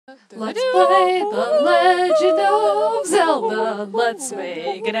Let's play The Legend of Zelda. Let's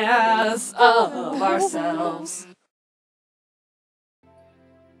make an ass of ourselves.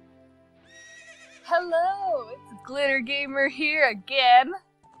 Hello, it's Glitter Gamer here again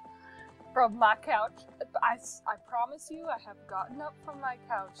from my couch. I promise you I have gotten up from my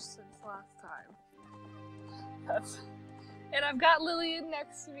couch since last time. And I've got Lillian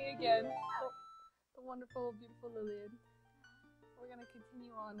next to me again. The wonderful, beautiful Lillian. We're gonna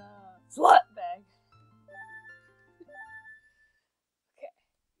continue on Slut Bag. Okay.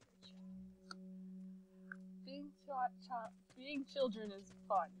 Being children is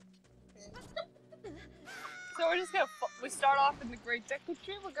fun. Okay. So we're just gonna we start off in the Great Deku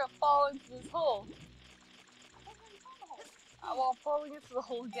Tree. We're gonna fall into this hole. Well, I'm falling into the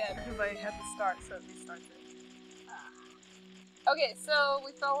hole again because I had to start, so it restarts it. Okay, so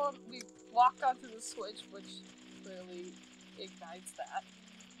we walked onto the switch, which clearly ignites that.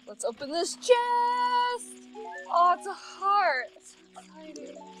 Let's open this chest! Oh, it's a heart! It's so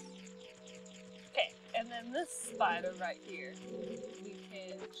exciting. Okay, and then this spider right here, we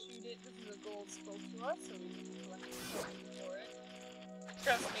can shoot it. This is a gold skull to us, so we can collect tokens for it.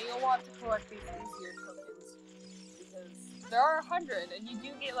 Trust me, you'll want to collect these easier tokens, because there are 100, and you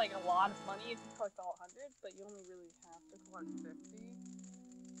do get like a lot of money if you collect all 100, but you only really have to collect 50.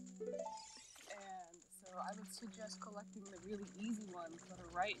 And so I would suggest collecting the really easy ones that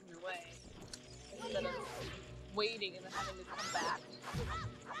are right in your way, instead of waiting and then having to come back.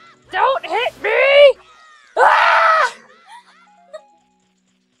 Don't hit me! Ah!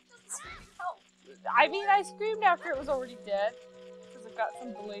 I mean, I screamed after it was already dead, because I've got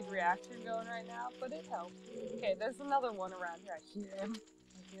some delayed reaction going right now, but it helped. Okay, there's another one around here. I hear him.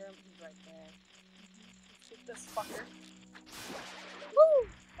 He's right there. Let's get this fucker. Woo!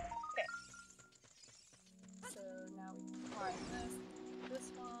 Okay. So now we can climb this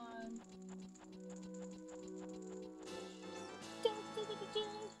one.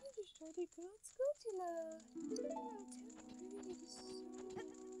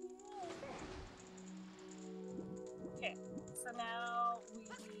 Okay, so now we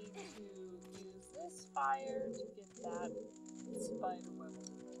need to use this fire to get that spider web.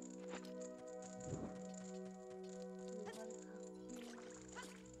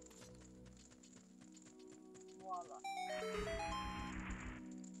 Voila.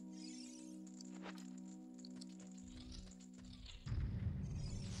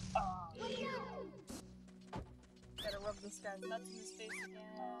 Gotta rub this guy's nuts in his face again.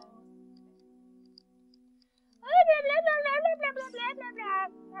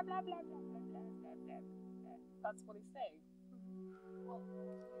 That's what he's saying. Well,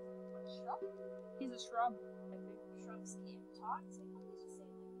 what shrub? He's a shrub, I think. Shrubs can't talk, so you can just say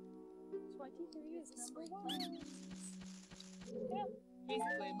like 23 is number 1. Yeah,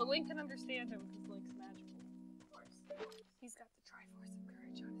 basically. But Link can understand him because Link's magical. Of course. He's got the Triforce of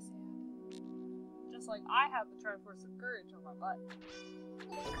Courage on his hand. Just like I have the Triforce of Courage on my butt.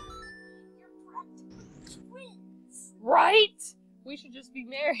 You're practically twins! Right? We should just be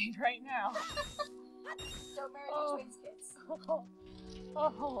married right now. Don't marry the twins, kids.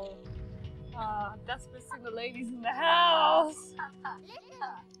 Desperate single ladies in the house.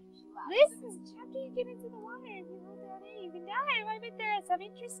 Listen, after you get into the water, if you hold down A, you can die. I bet there are some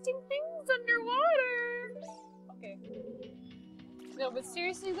interesting things underwater. Okay. No, but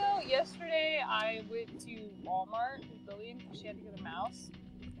seriously though, yesterday I went to Walmart with Lillian because she had to get a mouse.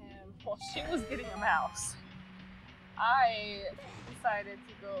 And while she was getting a mouse, I decided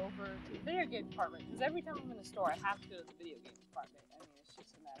to go over to the video game department. Because every time I'm in a store, I have to go to the video game department. I mean, it's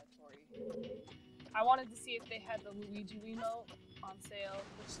just a mandatory. I wanted to see if they had the Luigi remote on sale,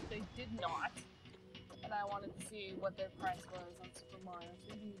 which they did not. And I wanted to see what their price was on Super Mario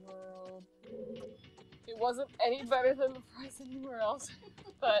 3D World. It wasn't any better than the price anywhere else,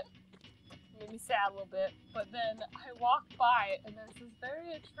 but it made me sad a little bit. But then I walked by, and there's this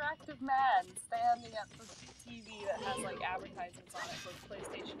very attractive man standing at the TV that has like advertisements on it for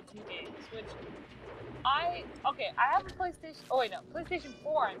PlayStation 2 games, which I have a PlayStation, oh wait no, PlayStation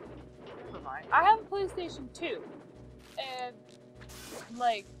 4, never mind. I have a PlayStation 2, and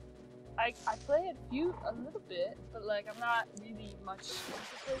like, I play it a little bit, but like I'm not really much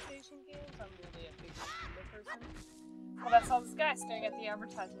into PlayStation games. I'm really a big Nintendo person. But I saw this guy staring at the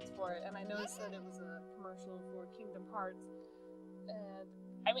advertisements for it, and I noticed that it was a commercial for Kingdom Hearts. And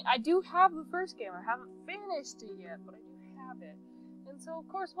I mean, I do have the first game. I haven't finished it yet, but I do have it. And so, of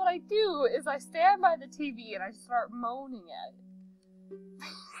course, what I do is I stand by the TV and I start moaning at it.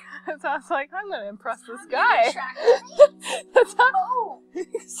 So I was like, I'm gonna impress this guy. That's how.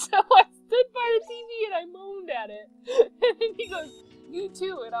 So I stood by the TV and I moaned at it. And then he goes, you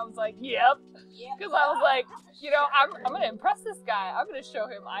too. And I was like, yep. Because I was like, you know, I'm gonna impress this guy. I'm gonna show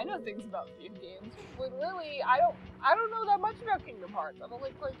him I know things about video games. When really, I don't know that much about Kingdom Hearts. I've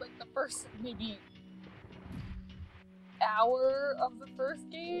only played like the first maybe hour of the first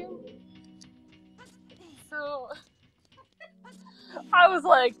game. So I was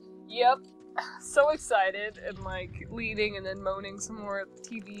like, yep, so excited, and like leaning and then moaning some more at the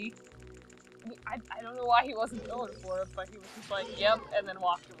TV. I don't know why he wasn't going for it, but he was just like, yep, and then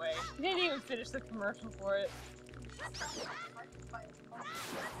walked away. He didn't even finish the commercial for it.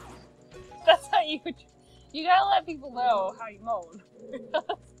 That's how you gotta let people know how you moan.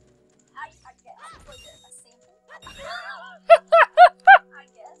 I guess. Was it a sample? I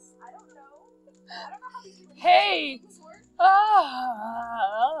guess. I don't know. I don't know how these Hey! things work. You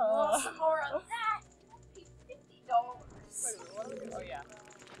Ah! want some more of that? Pay $50. What are we doing? Oh yeah.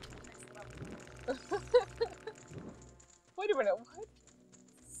 Wait a minute, what?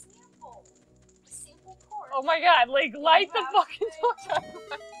 Sample. Sample torch. Oh my god, like, light the fucking torch on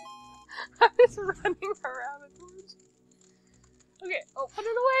fire. I was running around the torch. Okay, oh, put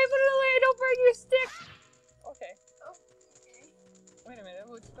it away, don't burn your stick! Okay. Oh, okay. Wait a minute,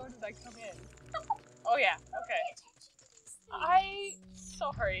 which door did I come in? Oh yeah, okay.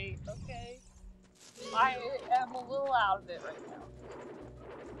 Sorry, okay? I am a little out of it right now.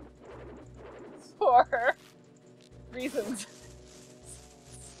 For reasons.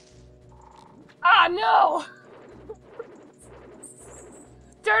 Ah, no!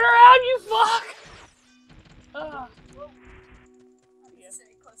 Turn around, you fuck! Ah. Yes.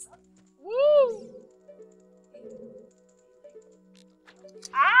 Woo!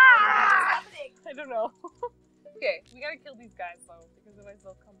 Ah! I don't know. Okay, we gotta kill these guys though, because otherwise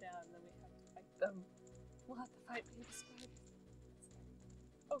they'll come down and then we have to fight them. We'll have to fight baby spiders.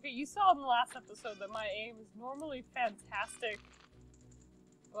 Okay, you saw in the last episode that my aim is normally fantastic,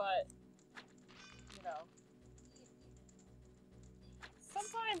 but, you know,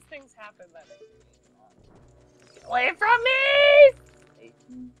 sometimes things happen that make me not. Get away from me!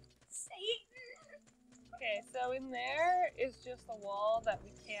 Satan! Okay, so in there is just a wall that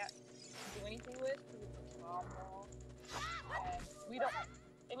we can't do anything with because it's a bomb wall. And we don't,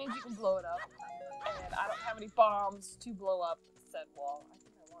 it means you can blow it up. And I don't have any bombs to blow up said wall. I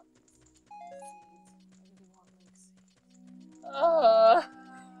think I want seeds. I really want like seeds. Ah!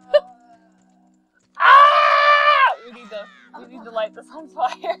 We need to light this on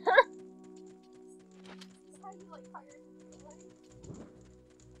fire. How do you like fire in the light?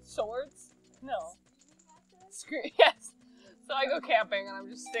 Swords? No. Screw yes. So I go camping and I'm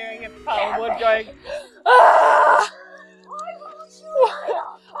just staring at the pile of wood going, ah! Why won't you light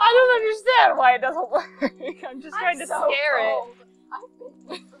up? I don't understand why it doesn't work. I'm just trying to scare it. I've been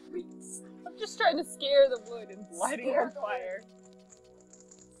here for weeks. I'm just trying to scare the wood and lighting it on fire.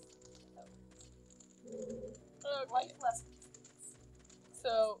 Okay. Life lessons.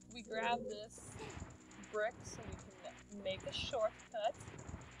 So we grab this brick so we can make a shortcut.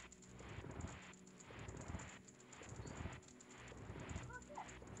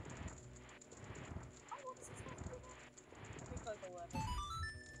 I think like 11.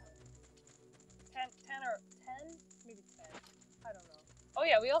 10 or 10? Maybe 10. I don't know. Oh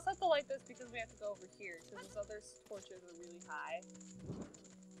yeah, we also have to light this because we have to go over here because those other torches are really high.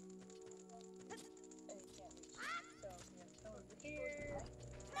 And you can't reach them. So we have to go over here.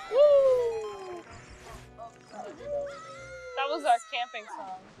 Woo! That was our camping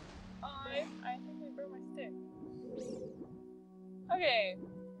song. Oh, I think we broke my stick. Okay.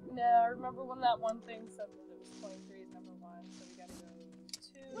 Now remember when that one thing said that it was 23 is number 1, so we gotta go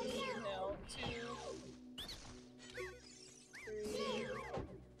 2, no, 2, 3,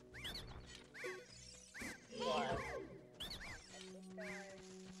 1.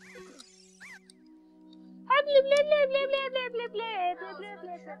 This guy.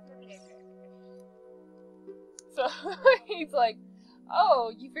 So he's like,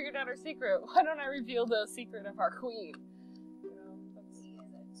 oh, you figured out our secret. Why don't I reveal the secret of our queen? You know, that's...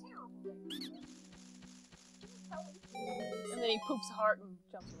 And then he poops a heart and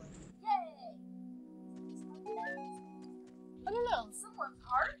jumps away. Yay! I don't know. Someone's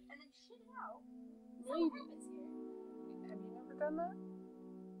heart and then shit it out. Maybe. Have you never done that?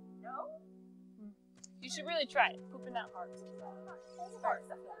 No? You should really try it. Pooping out hearts. Hearts,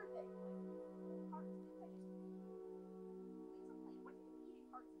 that's the other thing.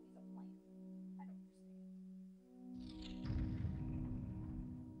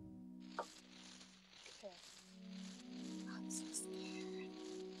 Okay. I'm so scared.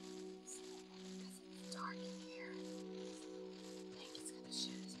 Because it's dark in here. I think it's gonna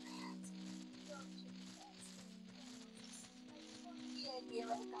shoot his pants. Yeah,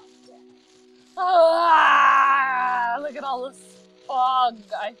 Ah, look at all this fog,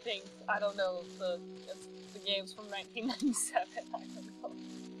 I think. I don't know. The game's from 1997. I don't know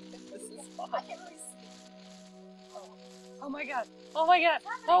if this is fog. I can't really see. Oh my god. Oh my god.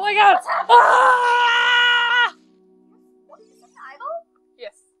 Oh my god. Ah! What is it, an idol?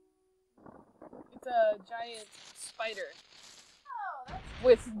 Yes. It's a giant spider Oh, that's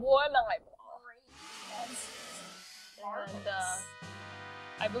with one eyeball. great. That's And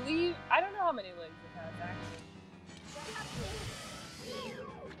I believe, I don't know how many legs it has actually.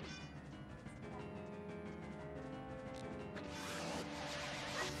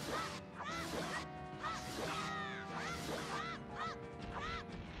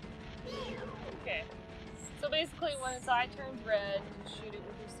 Okay. So basically when its eye turns red, you shoot it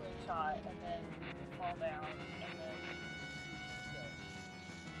with your slingshot and then you fall down and then you kill it.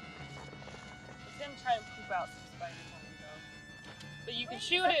 It's gonna try and poop out some spiders on you though. But you can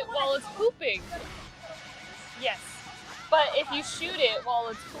shoot it while it's pooping. Yes. But if you shoot it while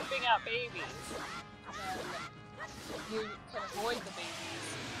it's pooping out babies, then you can avoid the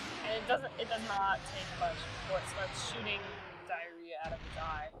babies. And it does not take much before it starts shooting diarrhea out of its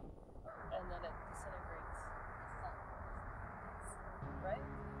eye. And then it disintegrates. Right?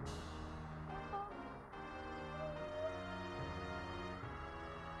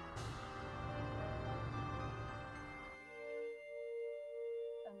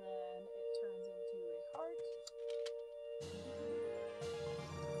 And then it turns into a heart.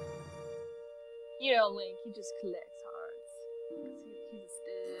 You know, Link, he just collects hearts. Because he's a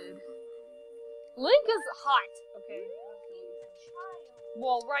stud. Link is hot, okay?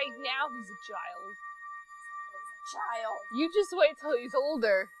 Well, right now he's a child. Child. You just wait till he's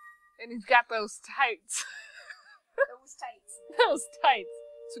older and he's got those tights. Those tights. Those tights.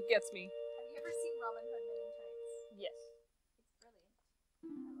 That's what gets me. Have you ever seen Robin Hood Men in Tights? Yes. It's brilliant.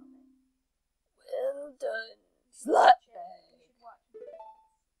 I love it. Well done, slut You should watch it at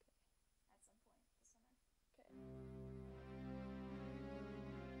some point this summer.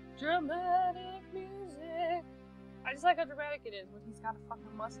 Dramatic music. I just like how dramatic it is when he's got a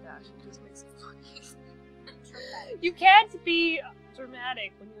fucking mustache. It just makes it funny. You can't be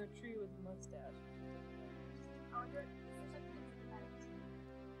dramatic when you're a tree with a mustache. Oh, is there such a thing as a dramatic tree?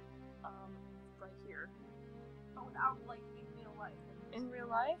 Right here. Oh, now, like, in real life. In real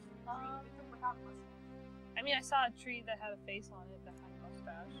life? Even without a mustache. I mean, I saw a tree that had a face on it that had a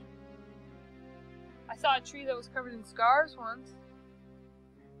mustache. I saw a tree that was covered in scars once.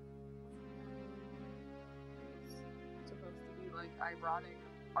 It's supposed to be like ironic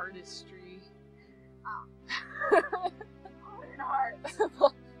artistry. Ah. Hard.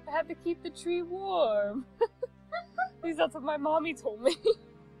 I had to keep the tree warm. At least that's what my mommy told me.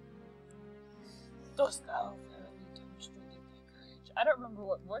 Dost thou verily demonstrate thy courage? I don't remember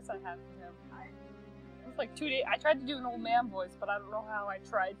what voice I had for him. It was like 2 days. I tried to do an old man voice, but I don't know how I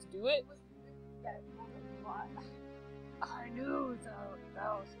tried to do it. I knew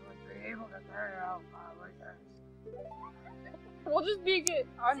thou would be able to carry out my wishes. We'll just make it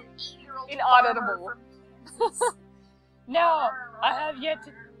inaudible. Now, I have yet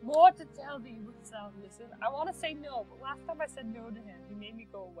more to tell thee with sound listen. I want to say no, but last time I said no to him, he made me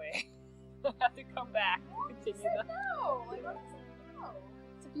go away. I have to come back to continue that. No, like, what is it? No.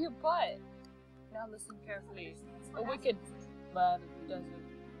 To be a butt. Now listen carefully. A wicked man of the desert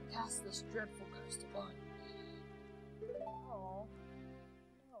cast this dreadful curse upon me. Oh.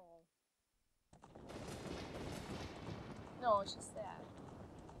 No, it's just sad.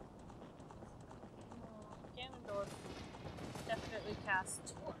 Ganondorf definitely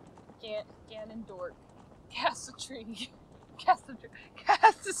cast Ganondorf cast a tree. Cast a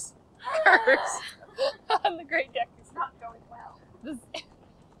curse on the Great Deck. It's not going well. This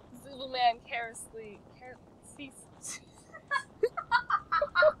evil man carelessly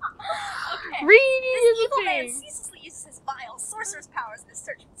Okay. Reading This is a evil man thing. ceaselessly uses his vile sorcerer's powers in his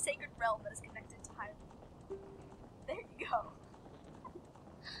search for the sacred realm that is connected to Hyrule. There you go.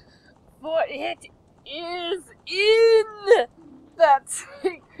 For it is in that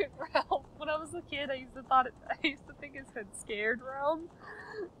sacred realm. When I was a kid, I used to think it said scared realm.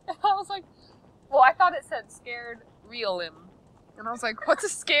 And I was like, well, I thought it said scared realm. And I was like, what's a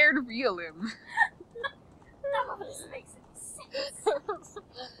scared realm? None of this makes any sense.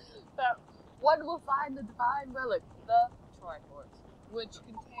 That one will find the divine relic, the Triforce, which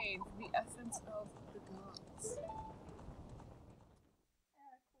contains the essence of the gods.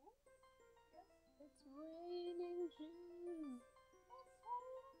 Cool. It's raining jizz.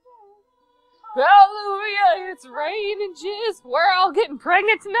 Hallelujah! It's raining jizz. We're all getting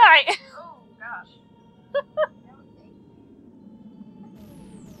pregnant tonight. Oh gosh.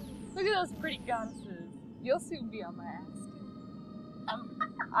 Look at those pretty goddesses. You'll soon be on my ass.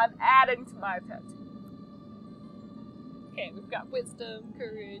 I'm adding to my tattoo. Okay, we've got wisdom,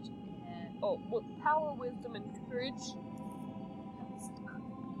 courage, and power, wisdom, and courage.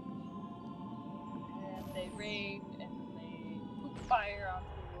 And they rain and they poop fire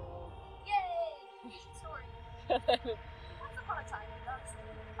onto the world. Yay! Story. Once upon a time, the goddess of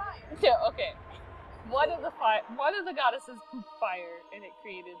fire. Yeah, okay. One of the goddesses pooped fire, and it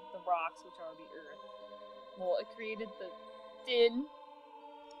created the rocks, which are the earth. Well, it created the din.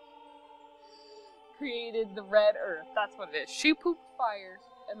 Created the red earth. That's what it is. She pooped fire,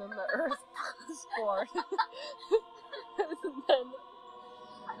 and then the earth was born.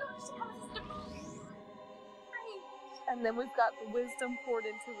 And then we've got the wisdom poured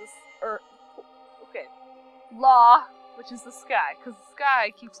into this earth. Okay. Law, which is the sky, because the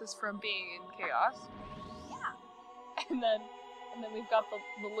sky keeps us from being in chaos. Yeah. And then we've got the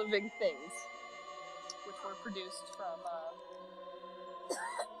living things, which were produced from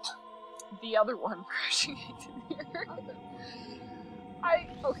the other one crashing into the earth. I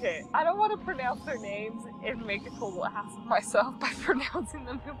don't want to pronounce their names and make a total ass of myself by pronouncing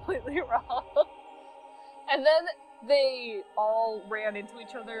them completely wrong. And then they all ran into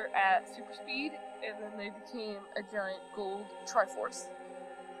each other at super speed, and then they became a giant gold Triforce.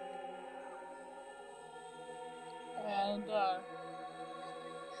 And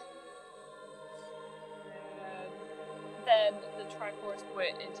then the Triforce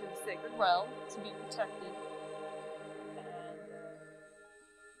went into the Sacred Realm to be protected. And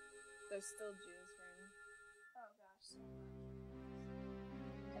there's still jizz raining. Oh gosh.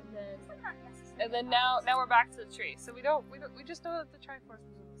 And then now we're back to the tree. So we just know that the Triforce was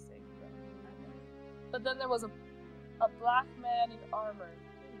in the Sacred Realm. But then there was a black man in armor.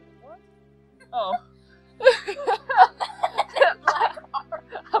 What? Oh. Black armor.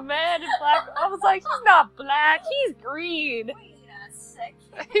 A man in black. I was like, he's not black. He's green. Wait a sec.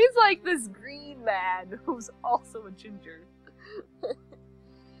 He's like this green man who's also a ginger.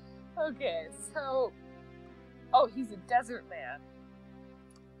 Okay, so... Oh, he's a desert man.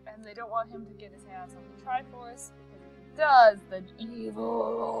 And they don't want him to get his hands on the Triforce, because if he does, then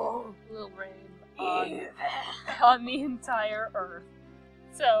evil will reign on the entire Earth.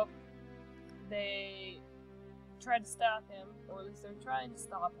 So, they tried to stop him, or at least they're trying to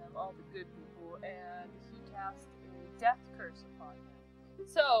stop him, all the good people, and he cast a death curse upon him.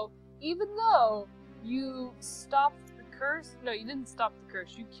 So, even though you stopped the curse, no, you didn't stop the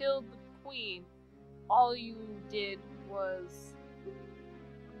curse, you killed the queen, all you did was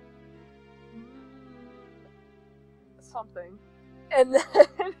something, and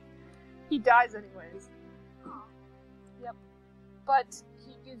then he dies anyways. Yep. But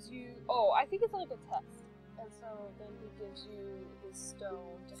he gives you, I think it's like a test, and so then he gives you his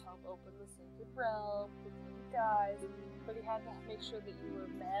stone to help open the Sacred Realm before he dies, but he had to make sure that you were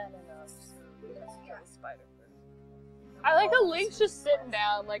man enough, so he has to kill the spider first. I like a Link's just sitting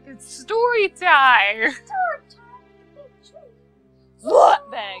down like it's story time! Story time with the big tree.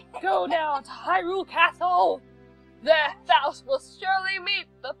 Slutbag, go down to Hyrule Castle! There thou wilt surely meet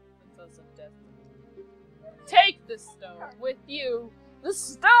the Princess of Destiny. Take this stone with you, the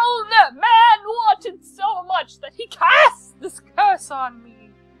stone that man wanted so much that he cast this curse on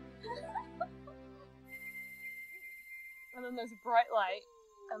me. And then there's a bright light,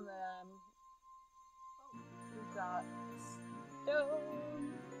 and then we've got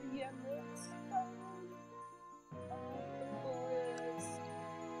stone, the emerald stone of the forest.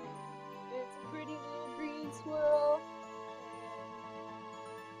 It's a pretty little green swirl.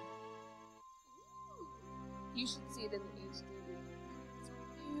 You should see it in the HD video. It's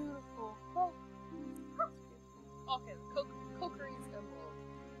beautiful. Oh. Okay, the Kokiri's emerald.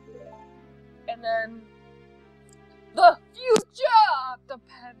 And then the future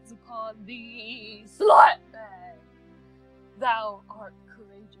depends upon thee, slutbag. Thou art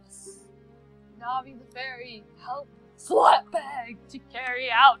courageous. Navi the fairy, help slutbag to carry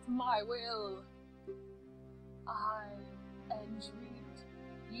out my will. I entreat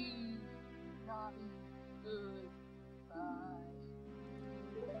ye, Navi, goodbye.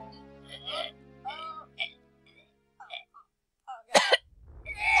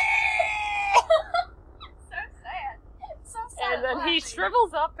 So sad. And then he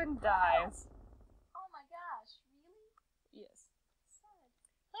shrivels up and dies. Oh my gosh, really? Yes. Sad.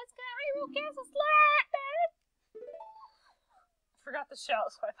 Let's go Hyrule Castle slutbag! I forgot the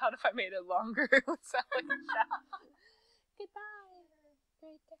shout, so I thought if I made it longer, it would sound like a shout. Goodbye,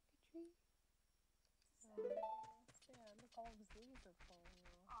 great Deku Tree. Yeah, look, all his leaves are falling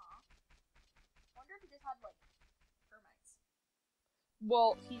off. Aw. Wonder if he just had, like, termites.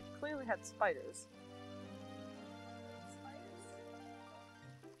 Well, he clearly had spiders.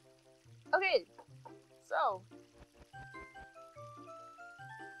 Okay, so.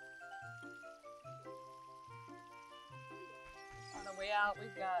 On the way out,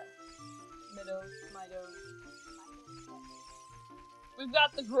 we've got Mido. We've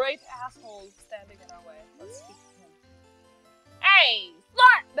got the great asshole standing in our way. Let's speak to him. Hey,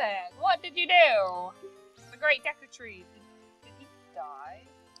 Slotbag, what did you do? The great Decatree, did he die?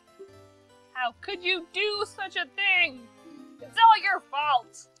 How could you do such a thing? It's all your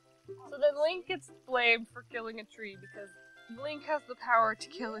fault! So then Link gets blamed for killing a tree because Link has the power to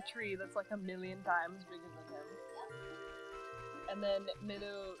kill a tree that's like 1,000,000 times bigger than him. And then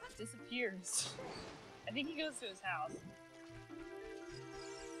Mido disappears. I think he goes to his house.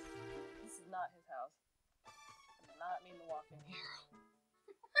 This is not his house. I did not mean to walk in here.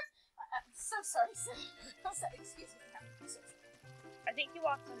 I'm so sorry, sir. Excuse me. I'm so sorry. I think he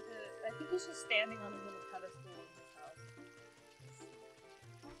walked into. I think he's just standing on his little pedestal in his house.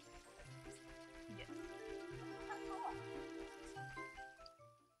 Yeah.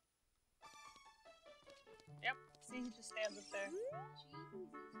 Yep. See, he just stands up there,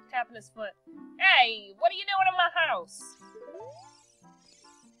 tapping his foot. Hey, what are you doing in my house?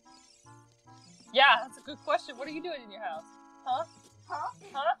 Yeah, that's a good question. What are you doing in your house? Huh? I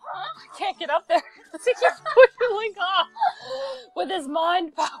can't get up there. He keeps pushing Link off with his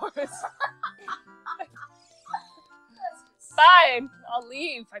mind powers. Fine, I'll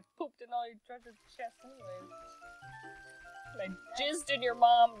leave. I pooped in all your treasure chest anyways. And I jizzed in your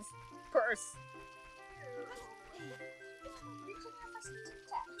mom's purse.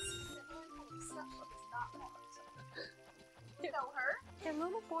 You know her? Can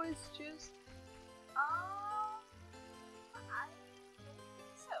little boys jizz? I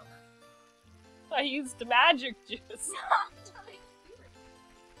think so. I used magic juice.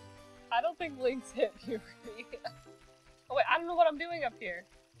 I don't think Link's hit puberty. Oh wait, I don't know what I'm doing up here.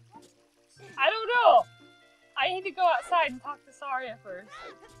 I don't know! I need to go outside and talk to Saria first.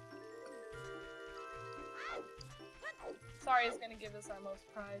 Saria's gonna give us our most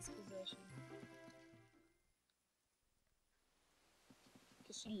prized possession.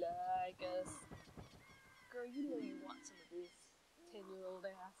 Cause she like us. Girl, you know you want some of this 10-year-old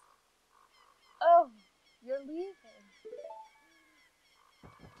ass. Oh, you're leaving.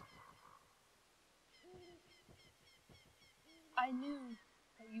 I knew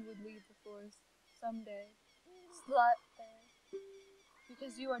that you would leave the forest someday, Slutbag,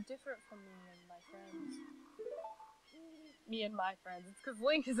 because you are different from me and my friends. Me and my friends. It's because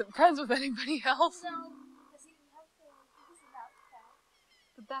Link isn't friends with anybody else. No, because he didn't have friends. He was an outcast.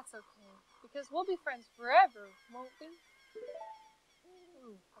 But that's okay, because we'll be friends forever, won't we?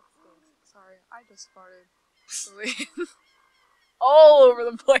 Ooh, that stinks. Sorry, I just farted. All over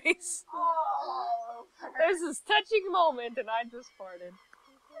the place. Oh, There's this touching moment, and I just farted.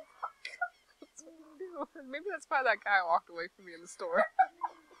 That's what you do. Maybe that's why that guy walked away from me in the store.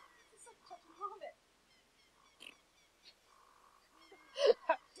 it's such a touching moment.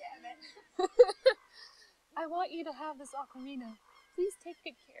 Damn it. I want you to have this ocarina. Please take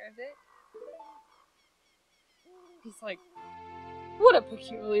good care of it. He's like, what a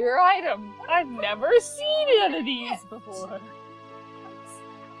peculiar item. I've never seen one of these before.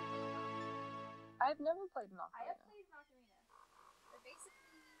 I've never played an I have ocarina. played an ocarina. They're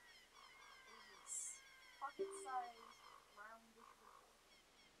basically these pocket-sized roundish people.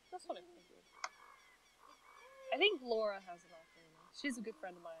 That's what I figured. I think Laura has an ocarina. She's a good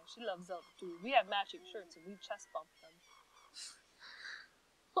friend of mine. She loves Zelda too. We have matching shirts and we chest bump them.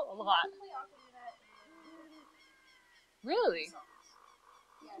 A lot. We play ocarina in Really? songs.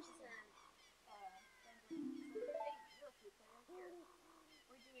 Yeah, she's her friend. Hey, you're a flute player. Here.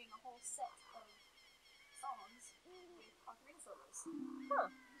 We're doing a whole set of songs with ocarina solos. Huh.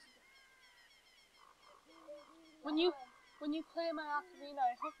 When you play my ocarina,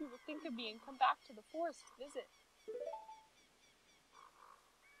 I hope you will think of me and come back to the forest to visit.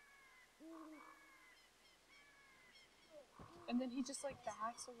 And then he just like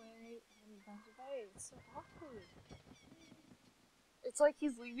backs away and runs away. It's so awkward. It's like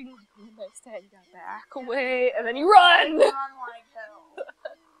he's leaving like on the next day. You gotta back away and then you run! Run like hell.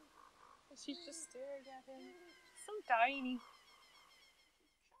 And she's just staring at him. She's so tiny.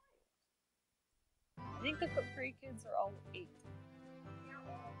 I think the Capri kids are all 8.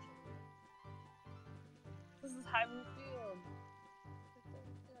 This is Hyrule Field.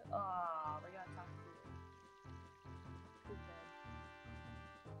 Ah, we gotta talk to him. Good man.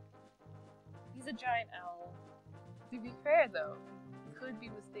 He's a giant owl. To be fair though, he could be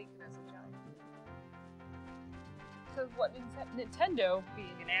mistaken as a giant. of what Nintendo,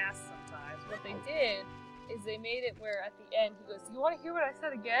 being an ass sometimes, what they did is they made it where at the end he goes, "Do you want to hear what I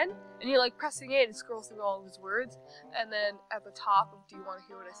said again?" And you're like pressing it and scrolls through all of his words. And then at the top of "Do you want to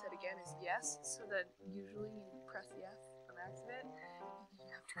hear what I said again?" is yes. So then usually you press yes on accident. And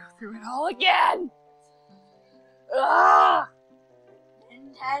you have to go through it all again. Ah!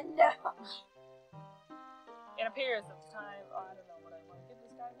 Nintendo. It appears at the time. Oh, I don't know what I want to give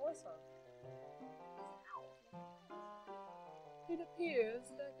this guy a voice on. It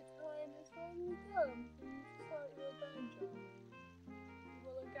appears that the time has finally come for you to start your adventure. You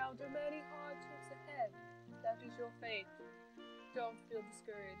will encounter many hardships ahead. That is your fate. Don't feel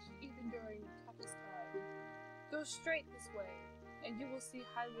discouraged, even during the toughest time. Go straight this way, and you will see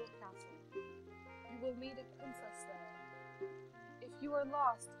Hyrule Castle. You will meet a princess there. If you are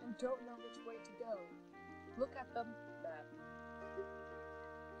lost and don't know which way to go, look at the map.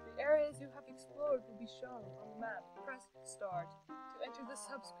 The areas you have explored will be shown on the map. Press start to enter the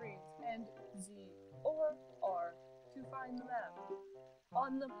subscreens and Z or R to find the map.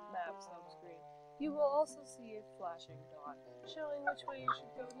 On the map subscreen, you will also see a flashing dot showing which way you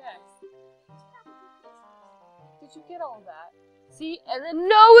should go next. Did you get all that? See? And then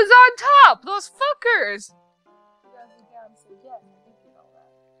no is on top! Those fuckers! You guys look down and say, yes, I did get all that.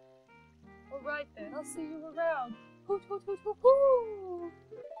 Alright then, I'll see you around. Hoot hoot hoot hoot hoot!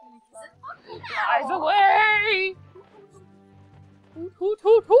 Flies away! Hoot hoot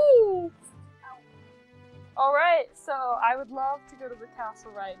hoot hoot! Alright, so I would love to go to the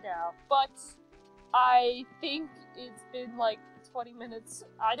castle right now, but I think it's been like 20 minutes.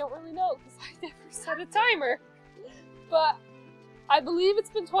 I don't really know because I never set a timer. But I believe it's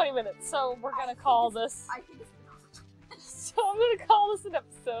been 20 minutes, so we're gonna call this. I think it's been over 20 minutes. So I'm gonna call this an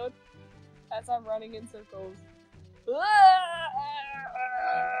episode as I'm running in circles.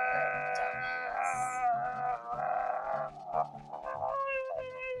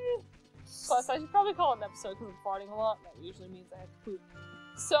 Plus, I should probably call it an episode because I'm farting a lot. That usually means I have to poop.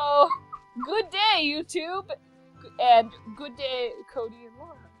 So, good day, YouTube! And good day, Cody and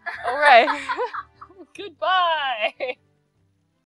Laura. Alright. Goodbye!